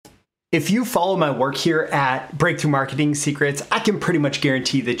If you follow my work here at Breakthrough Marketing Secrets, I can pretty much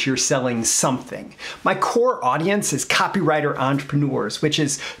guarantee that you're selling something. My core audience is copywriter entrepreneurs, which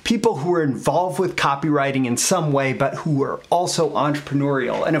is people who are involved with copywriting in some way, but who are also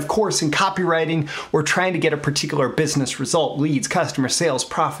entrepreneurial. And of course, in copywriting, we're trying to get a particular business result, leads, customer sales,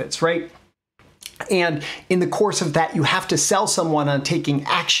 profits, right? And in the course of that, you have to sell someone on taking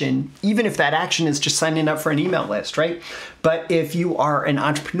action, even if that action is just signing up for an email list, right? But if you are an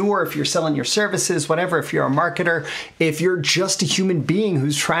entrepreneur, if you're selling your services, whatever, if you're a marketer, if you're just a human being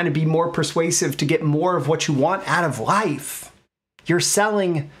who's trying to be more persuasive to get more of what you want out of life, you're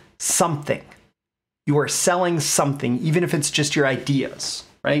selling something. You are selling something, even if it's just your ideas,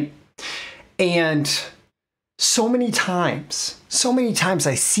 right? And so many times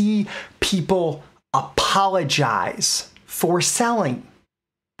I see people apologize for selling.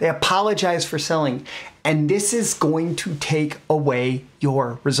 They apologize for selling. And this is going to take away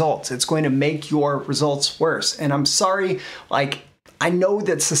your results. It's going to make your results worse. And I'm sorry, I know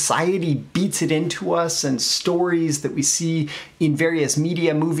that society beats it into us, and stories that we see in various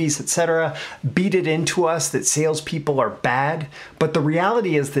media, movies, etc., beat it into us that salespeople are bad. But the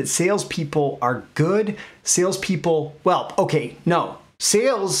reality is that salespeople are good. Salespeople,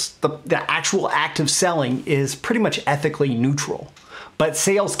 sales, the actual act of selling is pretty much ethically neutral. But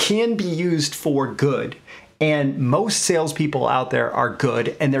sales can be used for good. And most salespeople out there are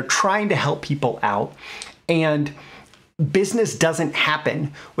good, and they're trying to help people out. And business doesn't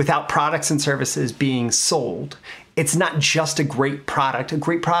happen without products and services being sold. It's not just a great product. A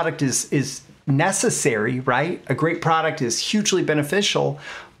great product is necessary, right? A great product is hugely beneficial,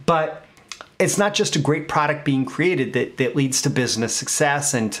 but it's not just a great product being created that leads to business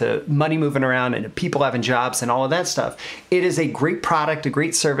success and to money moving around and to people having jobs and all of that stuff. It is a great product, a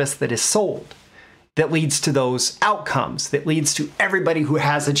great service that is sold, that leads to those outcomes, that leads to everybody who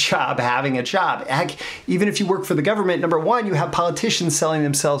has a job having a job. Heck, even if you work for the government, number one, you have politicians selling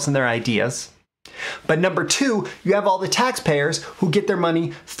themselves and their ideas. But number two, you have all the taxpayers who get their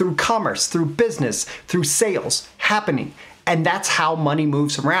money through commerce, through business, through sales happening. And that's how money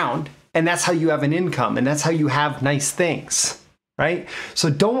moves around. And that's how you have an income. And that's how you have nice things, right? So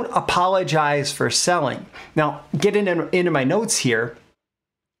don't apologize for selling. Now, getting into my notes here,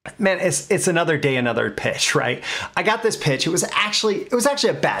 man, it's another day, another pitch, right? I got this pitch. It was actually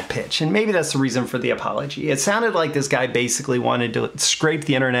a bad pitch, and maybe that's the reason for the apology. It sounded like this guy basically wanted to scrape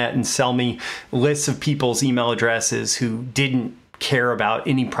the internet and sell me lists of people's email addresses who didn't care about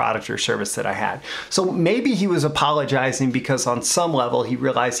any product or service that I had. So maybe he was apologizing because on some level he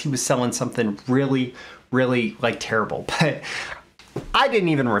realized he was selling something really, really terrible. But I didn't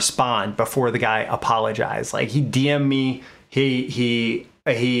even respond before the guy apologized. He DM'd me.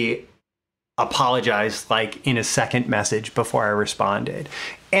 He apologized in a second message before I responded.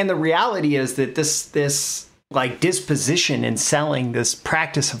 And the reality is that this disposition in selling, this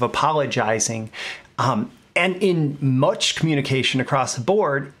practice of apologizing, and in much communication across the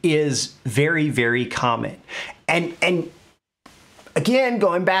board, is very, very common. And again,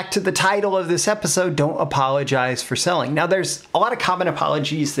 going back to the title of this episode, don't apologize for selling. Now, there's a lot of common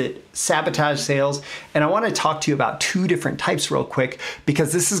apologies that sabotage sales, and I want to talk to you about two different types real quick,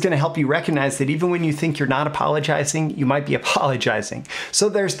 because this is going to help you recognize that even when you think you're not apologizing, you might be apologizing. So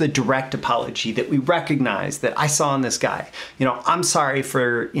there's the direct apology that we recognize that I saw in this guy. I'm sorry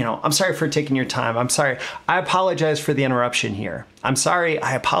for taking your time. I'm sorry. I apologize for the interruption here. I'm sorry.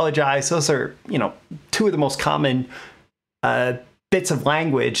 I apologize. Those are, two of the most common bits of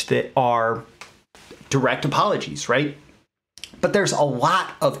language that are direct apologies, right? But there's a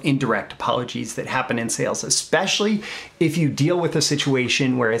lot of indirect apologies that happen in sales, especially if you deal with a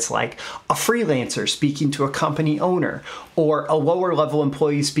situation where it's like a freelancer speaking to a company owner, or a lower level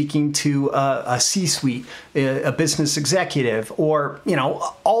employee speaking to a C-suite, a business executive, or,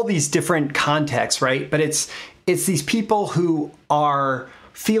 all these different contexts, right? But it's these people who are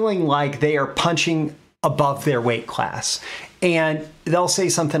feeling like they are punching above their weight class. And they'll say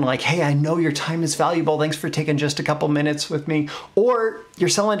something like, hey, I know your time is valuable. Thanks for taking just a couple minutes with me. Or you're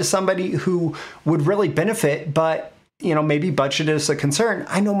selling to somebody who would really benefit, but maybe budget is a concern.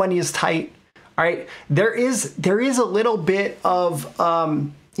 I know money is tight. All right. There is a little bit of,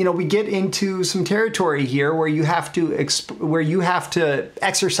 we get into some territory here where you have to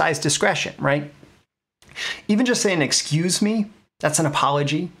exercise discretion, right? Even just saying, excuse me, that's an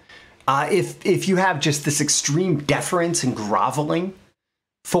apology. If you have just this extreme deference and groveling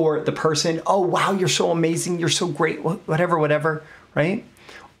for the person, oh, wow, you're so amazing, you're so great, whatever, right?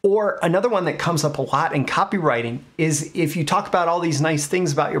 Or another one that comes up a lot in copywriting is if you talk about all these nice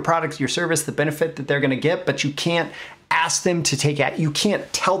things about your product, your service, the benefit that they're going to get, but you can't ask them to take it. You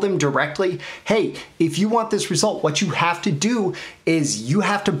can't tell them directly, hey, if you want this result, what you have to do is you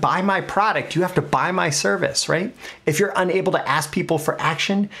have to buy my product. You have to buy my service, right? If you're unable to ask people for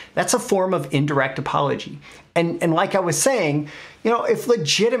action, that's a form of indirect apology. And like I was saying, if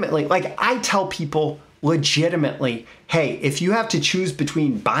legitimately, like I tell people legitimately, hey, if you have to choose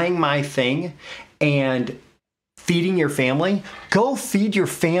between buying my thing and feeding your family, go feed your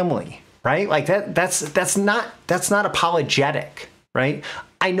family, right? Like that's not apologetic, right?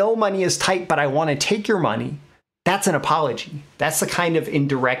 I know money is tight, but I want to take your money. That's an apology. That's the kind of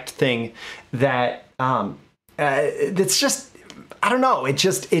indirect thing that that's just, I don't know. It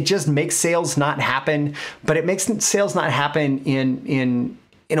just makes sales not happen, but it makes sales not happen in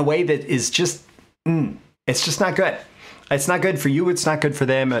a way that is just, it's just not good. It's not good for you. It's not good for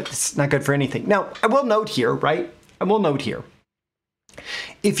them. It's not good for anything. Now, I will note here, right?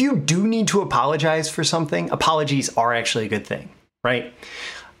 If you do need to apologize for something, apologies are actually a good thing, right?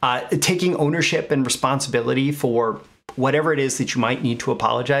 Taking ownership and responsibility for whatever it is that you might need to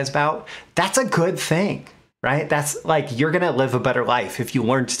apologize about, that's a good thing, right? That's like, you're going to live a better life if you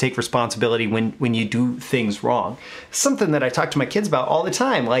learn to take responsibility when you do things wrong. Something that I talk to my kids about all the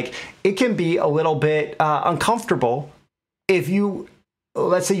time. Like, it can be a little bit uncomfortable if you,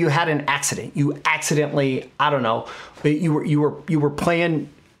 let's say you had an accident. You accidentally, I don't know, you were playing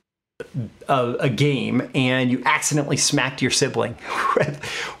a game and you accidentally smacked your sibling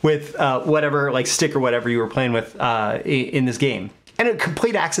with whatever, like stick or whatever you were playing with in this game. And a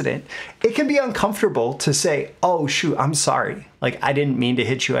complete accident. It can be uncomfortable to say, oh, shoot, I'm sorry. Like, I didn't mean to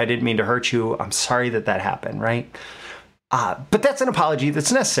hit you. I didn't mean to hurt you. I'm sorry that happened, right? But that's an apology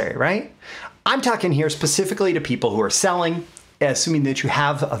that's necessary, right? I'm talking here specifically to people who are selling, assuming that you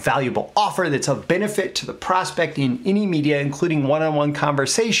have a valuable offer that's of benefit to the prospect in any media, including one-on-one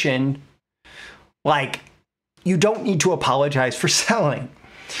conversation. Like, you don't need to apologize for selling.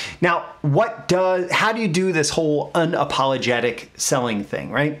 Now, how do you do this whole unapologetic selling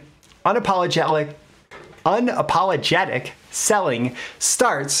thing, right? Unapologetic selling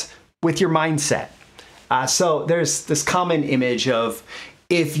starts with your mindset. So there's this common image of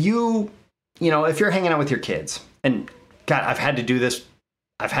if you're hanging out with your kids, and God, I've had to do this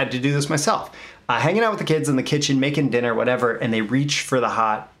myself. Hanging out with the kids in the kitchen, making dinner, whatever, and they reach for the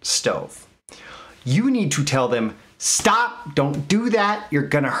hot stove. You need to tell them, stop, don't do that, you're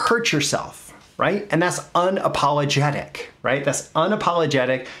gonna hurt yourself, right? And that's unapologetic, right? That's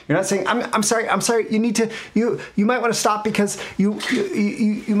unapologetic. You're not saying, I'm sorry, you need to, you might wanna stop because you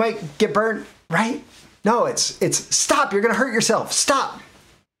might get burnt, right? No, it's stop, you're gonna hurt yourself, stop,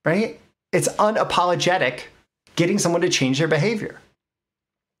 right? It's unapologetic getting someone to change their behavior.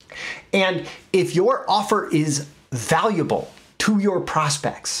 And if your offer is valuable to your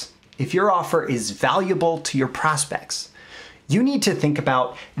prospects, you need to think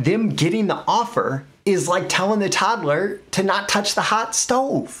about them getting the offer is like telling the toddler to not touch the hot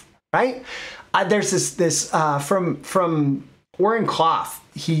stove, right? There's this from Warren Clough.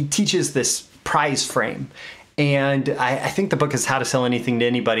 He teaches this prize frame. And I think the book is How to Sell Anything to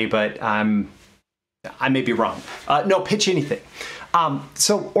Anybody, but I may be wrong. No, Pitch Anything.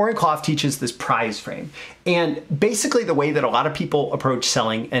 So Warren Clough teaches this prize frame. And basically the way that a lot of people approach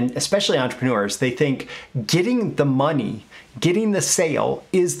selling, and especially entrepreneurs, they think getting the money, getting the sale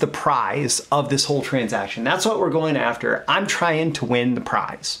is the prize of this whole transaction. That's what we're going after. I'm trying to win the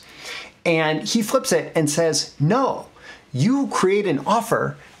prize. And he flips it and says, no, you create an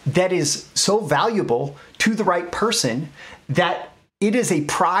offer that is so valuable to the right person that it is a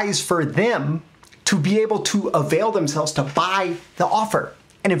prize for them to be able to avail themselves to buy the offer.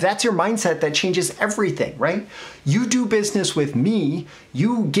 And if that's your mindset, that changes everything, right? You do business with me,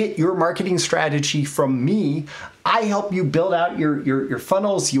 you get your marketing strategy from me, I help you build out your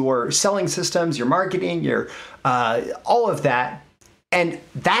funnels, your selling systems, your marketing, your all of that. And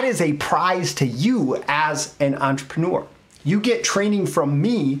that is a prize to you as an entrepreneur. You get training from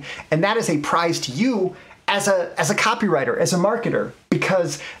me, and that is a prize to you as a copywriter, as a marketer,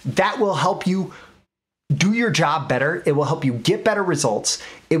 because that will help you do your job better. It will help you get better results.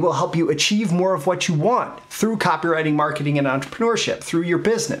 It will help you achieve more of what you want through copywriting, marketing, and entrepreneurship, through your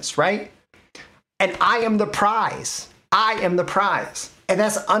business, right? And I am the prize. I am the prize. And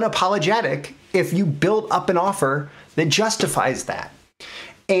that's unapologetic if you build up an offer that justifies that.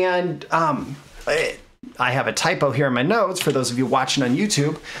 And I have a typo here in my notes for those of you watching on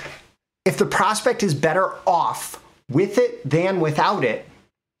YouTube. If the prospect is better off with it than without it,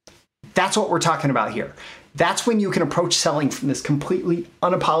 that's what we're talking about here. That's when you can approach selling from this completely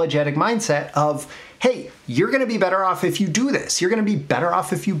unapologetic mindset of, hey, you're going to be better off if you do this. You're going to be better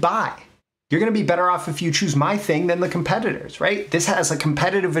off if you buy. You're going to be better off if you choose my thing than the competitors, right? This has a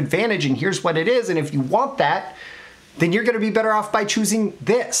competitive advantage and here's what it is. And if you want that, then you're going to be better off by choosing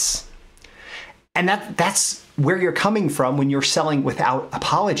this. And that's where you're coming from when you're selling without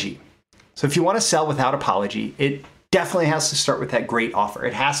apology. So if you want to sell without apology, it definitely has to start with that great offer.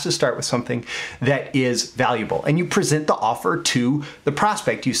 It has to start with something that is valuable. And you present the offer to the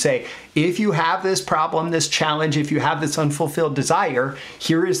prospect. You say, if you have this problem, this challenge, if you have this unfulfilled desire,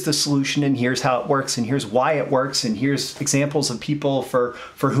 here is the solution and here's how it works and here's why it works and here's examples of people for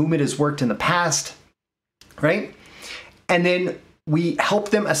whom it has worked in the past, right? And then we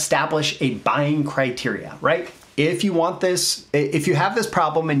help them establish a buying criteria, right? If you want this, if you have this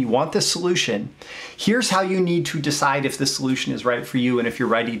problem and you want this solution, here's how you need to decide if the solution is right for you and if you're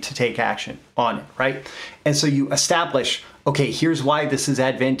ready to take action on it, right? And so you establish, okay, here's why this is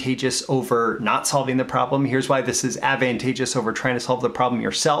advantageous over not solving the problem. Here's why this is advantageous over trying to solve the problem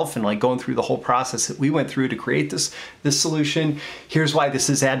yourself and like going through the whole process that we went through to create this solution. Here's why this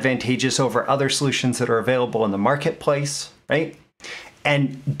is advantageous over other solutions that are available in the marketplace, right?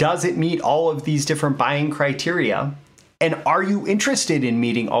 And does it meet all of these different buying criteria? And are you interested in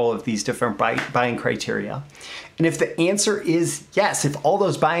meeting all of these different buying criteria? And if the answer is yes, if all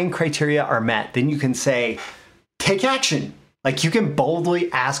those buying criteria are met, then you can say, take action. Like you can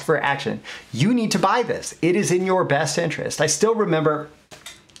boldly ask for action. You need to buy this. It is in your best interest. I still remember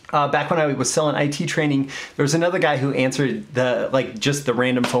back when I was selling IT training, there was another guy who answered just the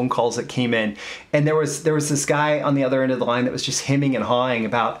random phone calls that came in. And there was this guy on the other end of the line that was just hemming and hawing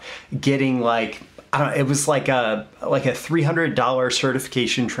about getting it was like a $300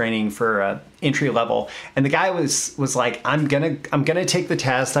 certification training for entry level. And the guy was like, I'm gonna take the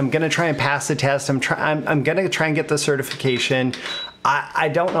test. I'm gonna try and pass the test. I'm gonna try and get the certification. I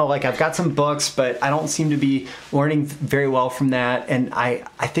don't know, like I've got some books, but I don't seem to be learning very well from that. And I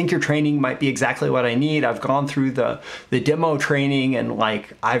think your training might be exactly what I need. I've gone through the demo training and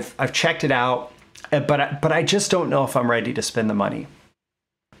like I've checked it out, but I just don't know if I'm ready to spend the money.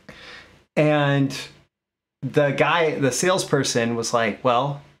 And the salesperson was like,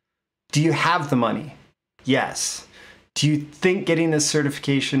 well, do you have the money? Yes. Do you think getting this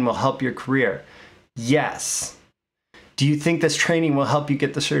certification will help your career? Yes. Do you think this training will help you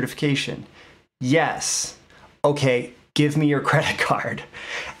get the certification? Yes. Okay, give me your credit card.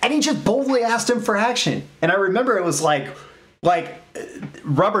 And he just boldly asked him for action. And I remember it was like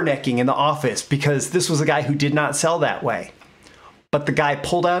rubbernecking in the office because this was a guy who did not sell that way. But the guy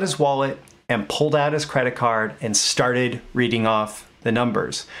pulled out his wallet and pulled out his credit card and started reading off the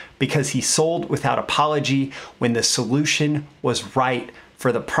numbers because he sold without apology when the solution was right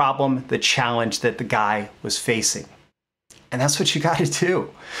for the problem, the challenge that the guy was facing. And that's what you got to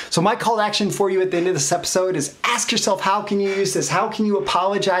do. So my call to action for you at the end of this episode is ask yourself, how can you use this? How can you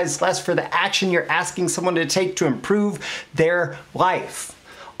apologize less for the action you're asking someone to take to improve their life?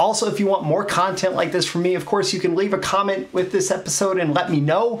 Also, if you want more content like this from me, of course, you can leave a comment with this episode and let me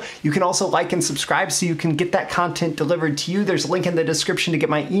know. You can also like and subscribe so you can get that content delivered to you. There's a link in the description to get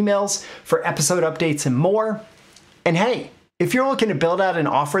my emails for episode updates and more. And hey, if you're looking to build out an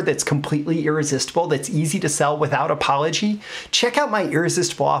offer that's completely irresistible, that's easy to sell without apology, check out my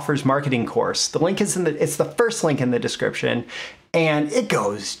Irresistible Offers marketing course. The link is it's the first link in the description, and it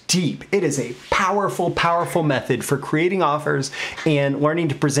goes deep. It is a powerful, powerful method for creating offers and learning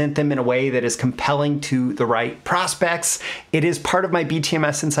to present them in a way that is compelling to the right prospects. It is part of my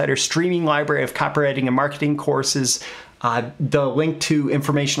BTMS Insider streaming library of copywriting and marketing courses. The link to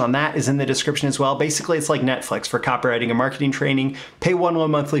information on that is in the description as well. Basically, it's like Netflix for copywriting and marketing training. Pay one low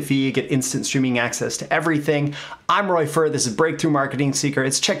monthly fee, get instant streaming access to everything. I'm Roy Furr. This is Breakthrough Marketing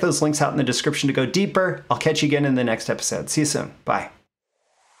Secrets. Check those links out in the description to go deeper. I'll catch you again in the next episode. See you soon. Bye.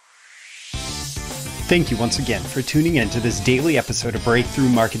 Thank you once again for tuning in to this daily episode of Breakthrough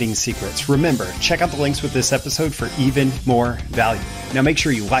Marketing Secrets. Remember, check out the links with this episode for even more value. Now make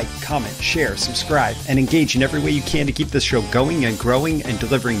sure you like, comment, share, subscribe, and engage in every way you can to keep this show going and growing and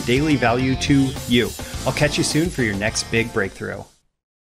delivering daily value to you. I'll catch you soon for your next big breakthrough.